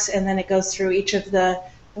impacts, and then it goes through each of the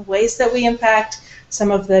ways that we impact. Some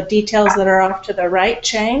of the details that are off to the right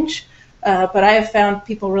change, but I have found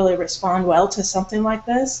people really respond well to something like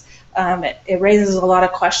this. It raises a lot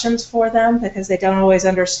of questions for them because they don't always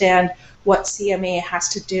understand what CME has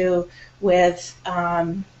to do with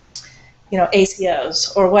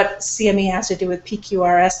ACOs, or what CME has to do with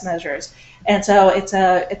PQRS measures. And so it's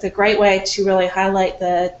a great way to really highlight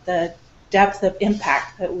the depth of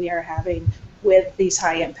impact that we are having with these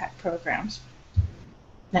high impact programs.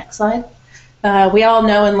 Next slide. We all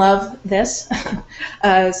know and love this,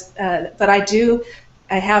 but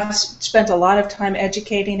I have spent a lot of time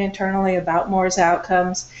educating internally about Moore's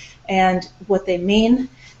outcomes and what they mean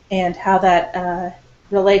and how that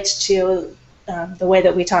relates to the way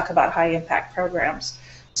that we talk about high impact programs.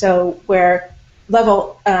 So where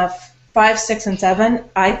level 5, 6, and 7,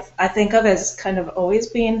 I think of as kind of always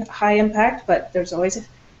being high impact, but there's always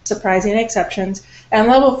surprising exceptions. And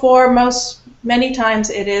level 4, many times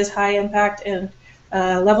it is high impact, and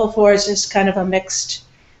level 4 is just kind of a mixed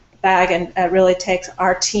bag, and it really takes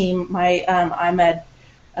our team, my IMED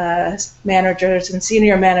managers and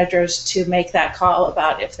senior managers, to make that call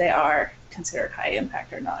about if they are considered high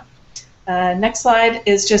impact or not. Next slide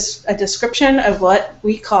is just a description of what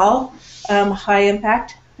we call high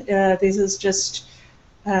impact. This is just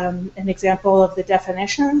an example of the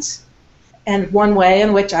definitions and one way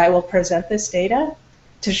in which I will present this data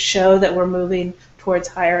to show that we're moving towards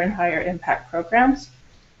higher and higher impact programs.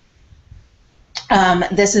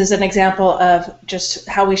 This is an example of just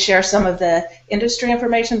how we share some of the industry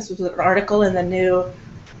information. This was an article in the New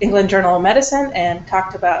England Journal of Medicine and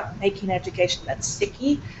talked about making education that's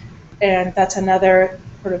sticky, and that's another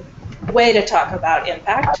sort of way to talk about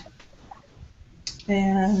impact.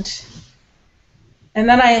 And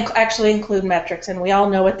then I actually include metrics, and we all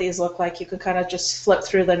know what these look like. You could kind of just flip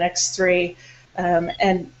through the next three,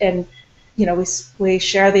 and we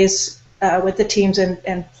share these with the teams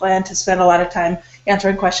and plan to spend a lot of time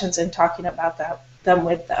answering questions and talking about them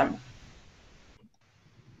with them.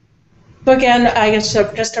 So again, I guess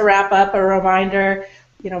just to wrap up, a reminder,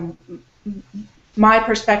 my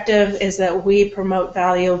perspective is that we promote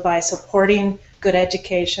value by supporting good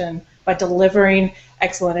education, by delivering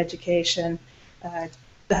excellent education,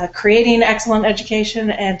 creating excellent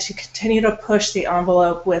education, and to continue to push the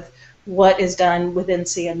envelope with what is done within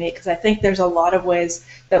CME, because I think there's a lot of ways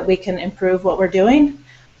that we can improve what we're doing,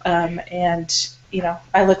 and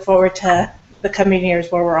I look forward to the coming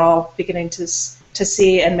years where we're all beginning to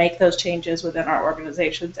see and make those changes within our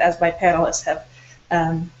organizations, as my panelists have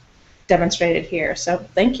demonstrated here. So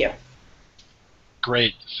thank you.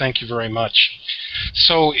 Great, thank you very much.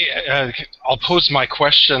 So I'll pose my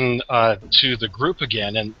question to the group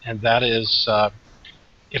again, and that is,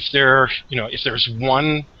 if there's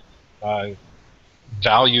one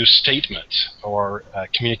value statement or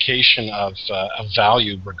communication of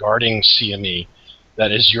value regarding CME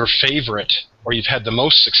that is your favorite, or you've had the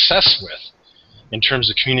most success with in terms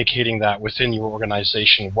of communicating that within your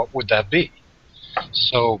organization, what would that be?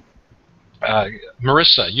 So,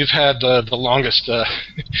 Marissa, you've had the longest.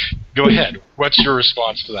 Go ahead. What's your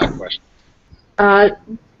response to that question?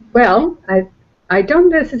 Well, I don't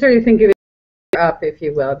necessarily think of it up, if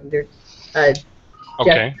you will. There's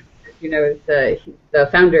okay. Jeff, the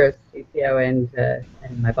founder of CCO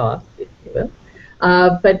and my boss, if you will.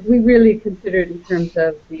 But we really consider it in terms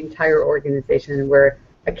of the entire organization, and we're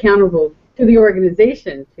accountable to the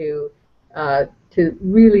organization to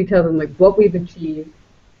really tell them what we've achieved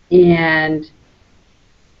and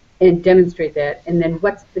demonstrate that. And then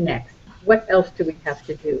what's the next? What else do we have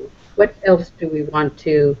to do? What else do we want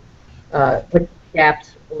to? What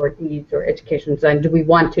gaps or needs or education design do we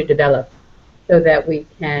want to develop so that we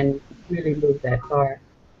can really move that far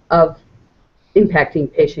of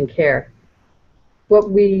impacting patient care?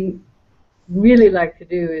 What we really like to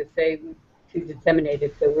do is say to disseminate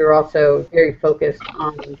it. So we're also very focused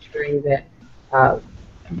on ensuring that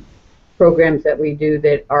programs that we do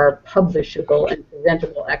that are publishable and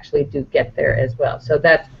presentable actually do get there as well. So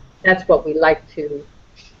that's what we like to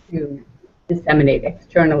disseminate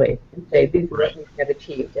externally and say these are what we have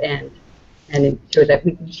achieved, and ensure that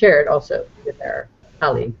we can share it also with our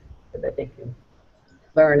colleagues so that they can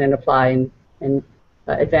learn and apply and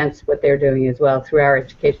advance what they're doing as well through our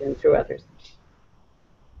education and through others.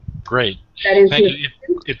 Great. Thank you.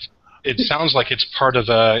 It sounds like it's part of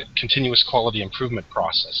a continuous quality improvement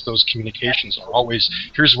process. Those communications are always,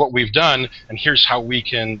 here's what we've done, and here's how we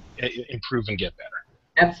can improve and get better.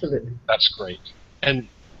 Absolutely. That's great. And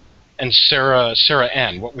Sarah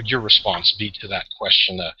Ann, what would your response be to that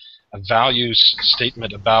question? A values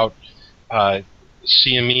statement about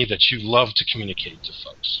CME that you love to communicate to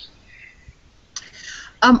folks.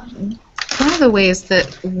 One of the ways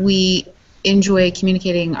that we enjoy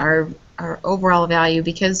communicating our overall value,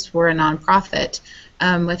 because we're a nonprofit, we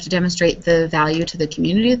have to demonstrate the value to the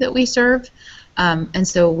community that we serve, and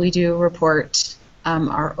so we do report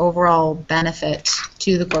our overall benefit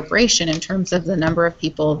to the corporation in terms of the number of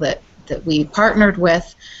people that we partnered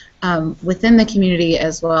with within the community,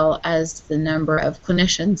 as well as the number of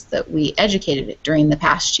clinicians that we educated during the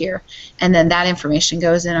past year, and then that information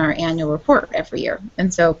goes in our annual report every year.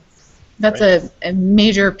 And so that's a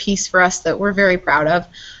major piece for us that we're very proud of,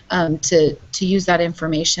 to use that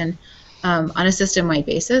information on a system-wide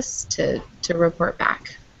basis to report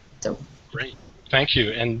back. So great, thank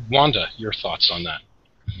you. And Wanda, your thoughts on that?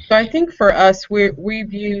 So I think for us, we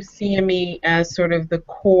view CME as sort of the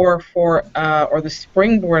core for, or the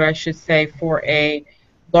springboard, I should say, for a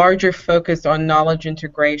larger focus on knowledge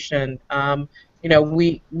integration. You know,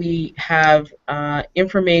 we have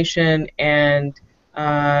information and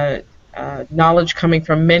knowledge coming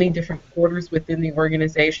from many different quarters within the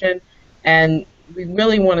organization, and we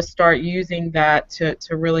really want to start using that to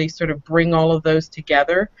really sort of bring all of those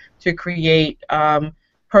together to create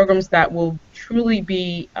programs that will truly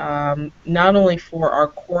be not only for our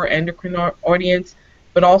core endocrine audience,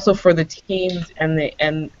 but also for the teams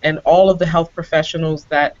and all of the health professionals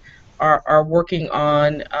that are working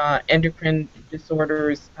on endocrine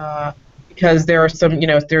disorders, because there are some,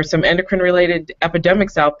 there's some endocrine-related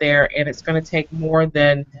epidemics out there, and it's going to take more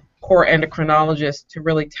than core endocrinologists to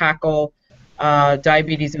really tackle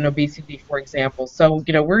diabetes and obesity, for example. So,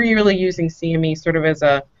 we're really using CME sort of as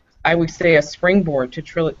I would say, a springboard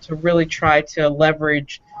to really try to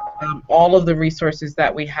leverage all of the resources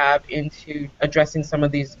that we have into addressing some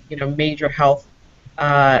of these, major health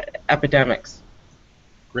epidemics.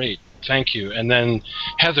 Great, thank you. And then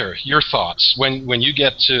Heather, your thoughts when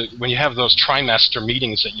you have those trimester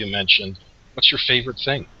meetings that you mentioned. What's your favorite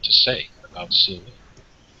thing to say about CME?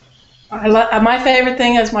 My favorite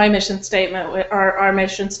thing is my mission statement, our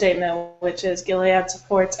mission statement, which is Gilead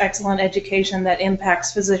supports excellent education that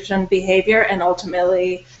impacts physician behavior and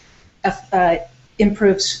ultimately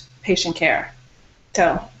improves patient care.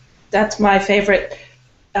 So that's my favorite,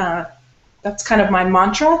 that's kind of my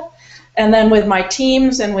mantra. And then with my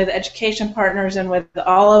teams and with education partners and with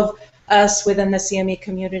all of us within the CME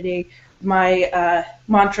community, my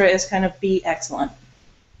mantra is kind of be excellent.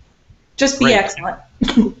 Just be excellent.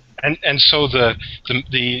 And so the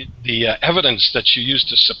evidence that you use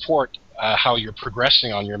to support how you're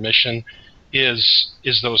progressing on your mission is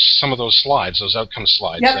some of those slides, those outcome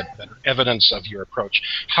slides, yep, that are evidence of your approach.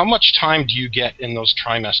 How much time do you get in those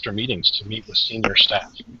trimester meetings to meet with senior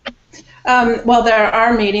staff? Well, there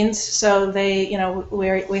are meetings, so they,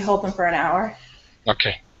 we hold them for an hour.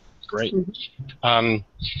 Okay, great.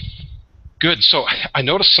 Good. So I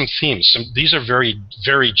noticed some themes. These are very,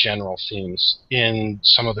 very general themes in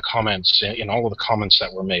some of the comments, in all of the comments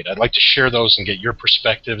that were made. I'd like to share those and get your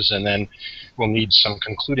perspectives, and then we'll need some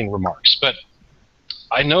concluding remarks. But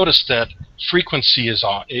I noticed that frequency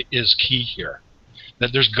is key here,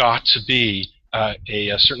 that there's got to be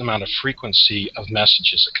a certain amount of frequency of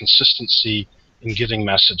messages, a consistency in giving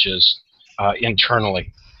messages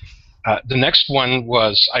internally. The next one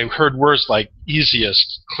was, I heard words like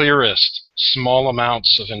easiest, clearest, small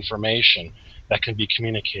amounts of information that can be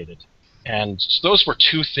communicated. And so those were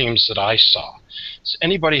two themes that I saw. Does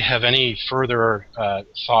anybody have any further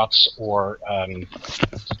thoughts or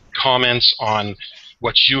comments on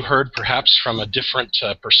what you heard, perhaps from a different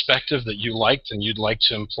perspective that you liked and you'd like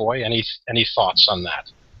to employ? Any thoughts on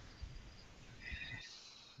that?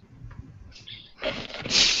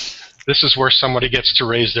 This is where somebody gets to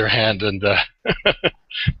raise their hand, and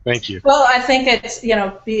thank you. Well, I think it's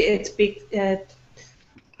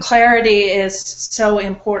clarity is so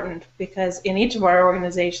important because in each of our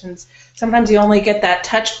organizations, sometimes you only get that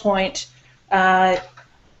touch point.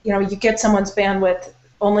 You get someone's bandwidth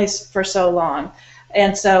only for so long,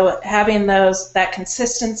 and so having that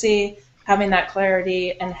consistency, having that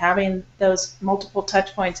clarity, and having those multiple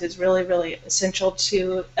touch points is really, really essential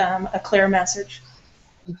to a clear message.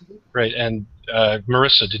 Great. And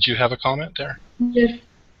Marissa, did you have a comment there? Yes,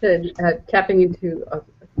 tapping into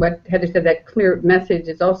what Heather said, that clear message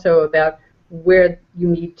is also about where you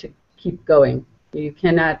need to keep going. You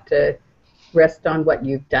cannot rest on what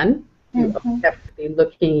you've done. You have to be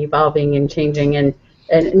looking, evolving, and changing, and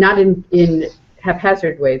not in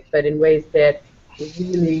haphazard ways, but in ways that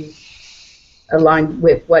really align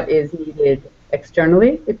with what is needed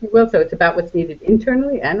externally, if you will. So it's about what's needed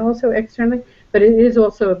internally and also externally, but it is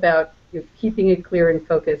also about keeping it clear and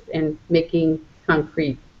focused and making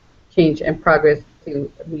concrete change and progress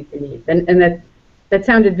to meet the needs. And that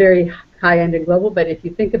sounded very high-end and global, but if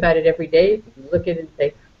you think about it every day, if you look at it and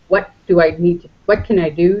say, what can I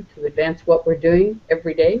do to advance what we're doing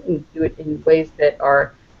every day, and do it in ways that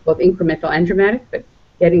are both incremental and dramatic, but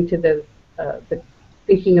getting to the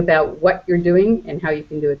thinking about what you're doing and how you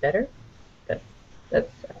can do it better.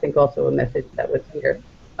 That's I think also a message that was here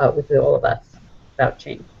with all of us about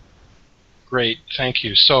change. Great, thank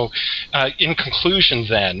you. So in conclusion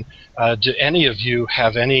then, do any of you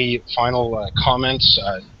have any final comments,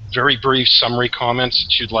 very brief summary comments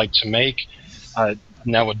that you'd like to make?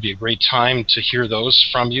 Now would be a great time to hear those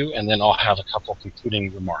from you, and then I'll have a couple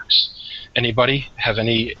concluding remarks. Anybody have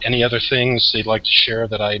any other things they'd like to share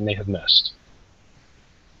that I may have missed?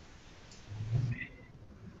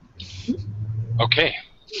 Okay,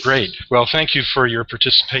 great. Well, thank you for your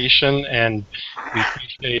participation, and we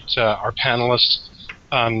appreciate our panelists.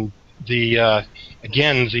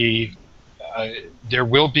 There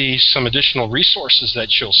will be some additional resources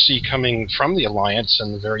that you'll see coming from the Alliance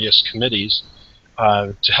and the various committees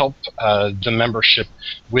to help the membership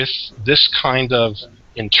with this kind of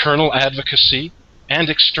internal advocacy and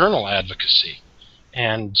external advocacy.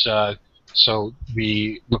 And so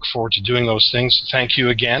we look forward to doing those things. Thank you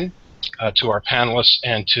again to our panelists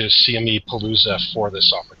and to CME Palooza for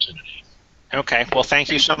this opportunity. Okay, well, thank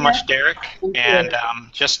you so much, Derek. And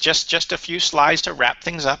just a few slides to wrap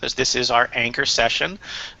things up, as this is our anchor session.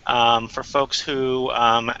 For folks who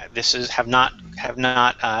have not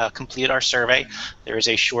completed our survey, there is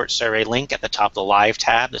a short survey link at the top of the live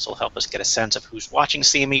tab. This will help us get a sense of who's watching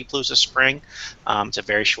CME Palooza Spring. It's a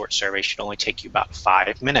very short survey, should only take you about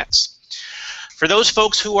 5 minutes. For those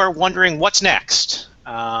folks who are wondering what's next,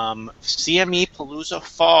 CME Palooza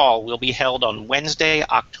Fall will be held on Wednesday,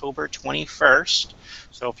 October 21st.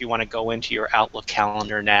 So if you want to go into your Outlook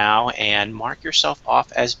calendar now and mark yourself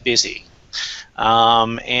off as busy.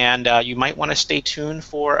 You might want to stay tuned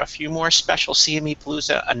for a few more special CME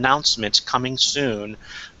Palooza announcements coming soon,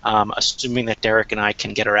 assuming that Derek and I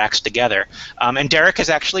can get our acts together. And Derek has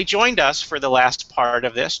actually joined us for the last part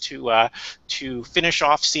of this to finish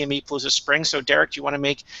off CME Palooza Spring. So Derek, do you want to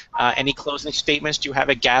make any closing statements? Do you have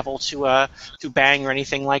a gavel to bang or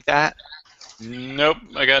anything like that? Nope,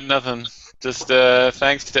 I got nothing. Just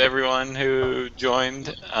thanks to everyone who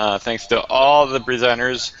joined. Thanks to all the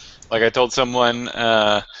presenters. Like I told someone,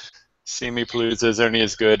 CME Palooza is only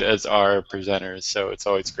as good as our presenters, so it's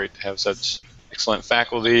always great to have such excellent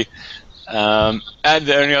faculty. And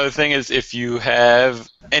the only other thing is, if you have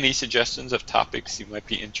any suggestions of topics you might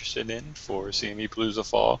be interested in for CME Palooza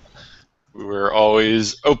Fall, we're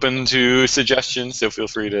always open to suggestions, so feel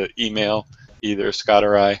free to email either Scott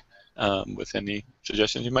or I with any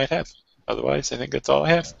suggestions you might have. Otherwise, I think that's all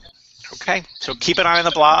I have. Okay, so keep an eye on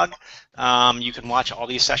the blog. You can watch all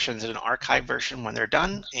these sessions in an archive version when they're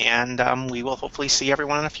done, and we will hopefully see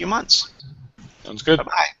everyone in a few months. Sounds good.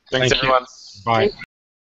 Bye-bye. Thanks, everyone. Bye.